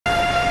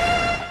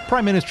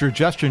Prime Minister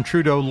Justin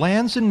Trudeau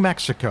lands in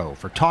Mexico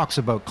for talks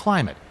about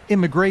climate,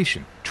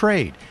 immigration,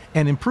 trade,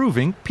 and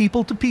improving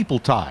people-to-people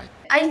ties.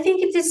 I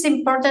think it is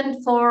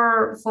important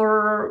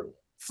for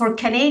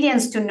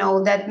Canadians to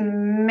know that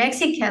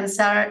Mexicans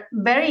are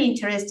very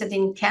interested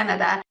in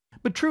Canada.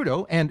 But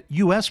Trudeau and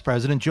U.S.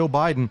 President Joe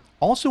Biden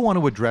also want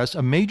to address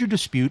a major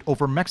dispute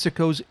over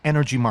Mexico's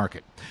energy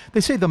market. They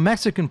say the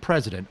Mexican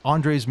president,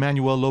 Andrés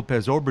Manuel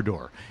López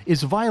Obrador,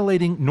 is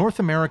violating North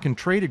American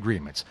trade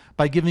agreements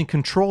by giving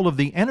control of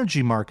the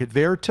energy market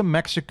there to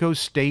Mexico's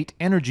state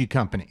energy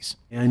companies.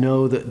 I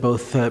know that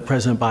both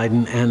President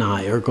Biden and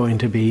I are going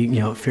to be,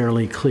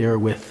 fairly clear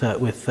with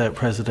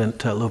President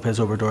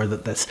López Obrador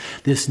that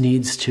this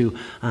needs to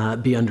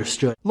be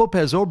understood.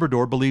 López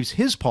Obrador believes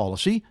his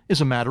policy is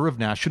a matter of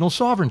national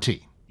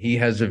sovereignty. He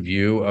has a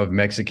view of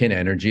Mexican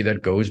energy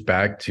that goes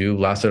back to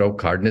Lázaro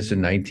Cárdenas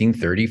in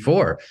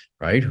 1934,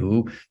 right?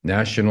 Who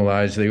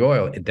nationalized the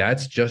oil.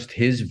 That's just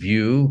his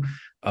view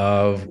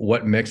of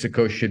what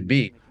Mexico should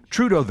be.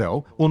 Trudeau,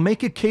 though, will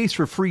make a case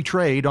for free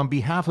trade on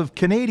behalf of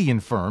Canadian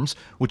firms,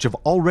 which have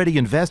already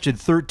invested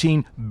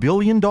 $13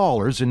 billion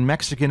in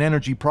Mexican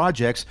energy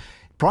projects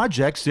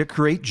that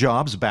create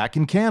jobs back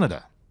in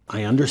Canada.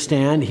 I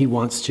understand he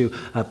wants to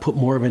put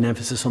more of an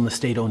emphasis on the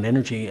state-owned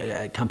energy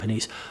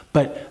companies,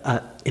 but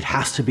it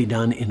has to be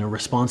done in a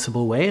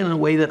responsible way and in a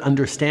way that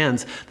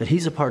understands that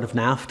he's a part of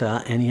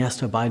NAFTA and he has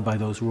to abide by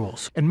those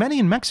rules. And many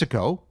in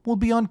Mexico will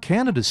be on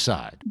Canada's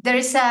side. There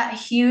is a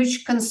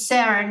huge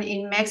concern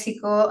in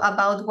Mexico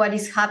about what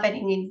is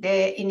happening in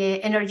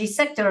the energy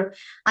sector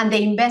and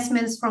the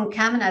investments from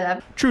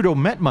Canada. Trudeau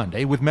met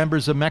Monday with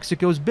members of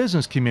Mexico's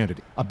business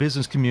community, a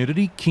business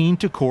community keen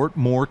to court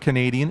more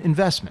Canadian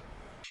investment.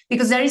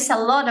 Because there is a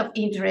lot of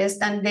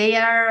interest, and they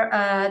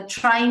are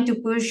trying to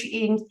push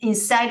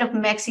inside of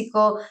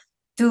Mexico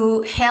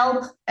to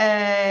help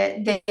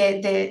the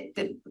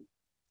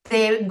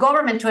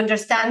government to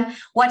understand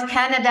what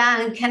Canada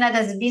and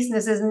Canada's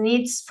businesses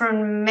needs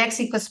from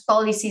Mexico's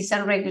policies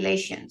and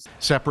regulations.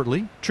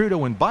 Separately,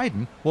 Trudeau and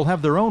Biden will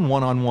have their own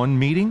one-on-one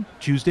meeting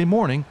Tuesday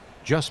morning,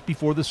 just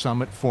before the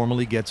summit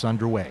formally gets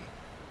underway.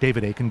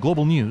 David Akin,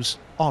 Global News,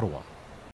 Ottawa.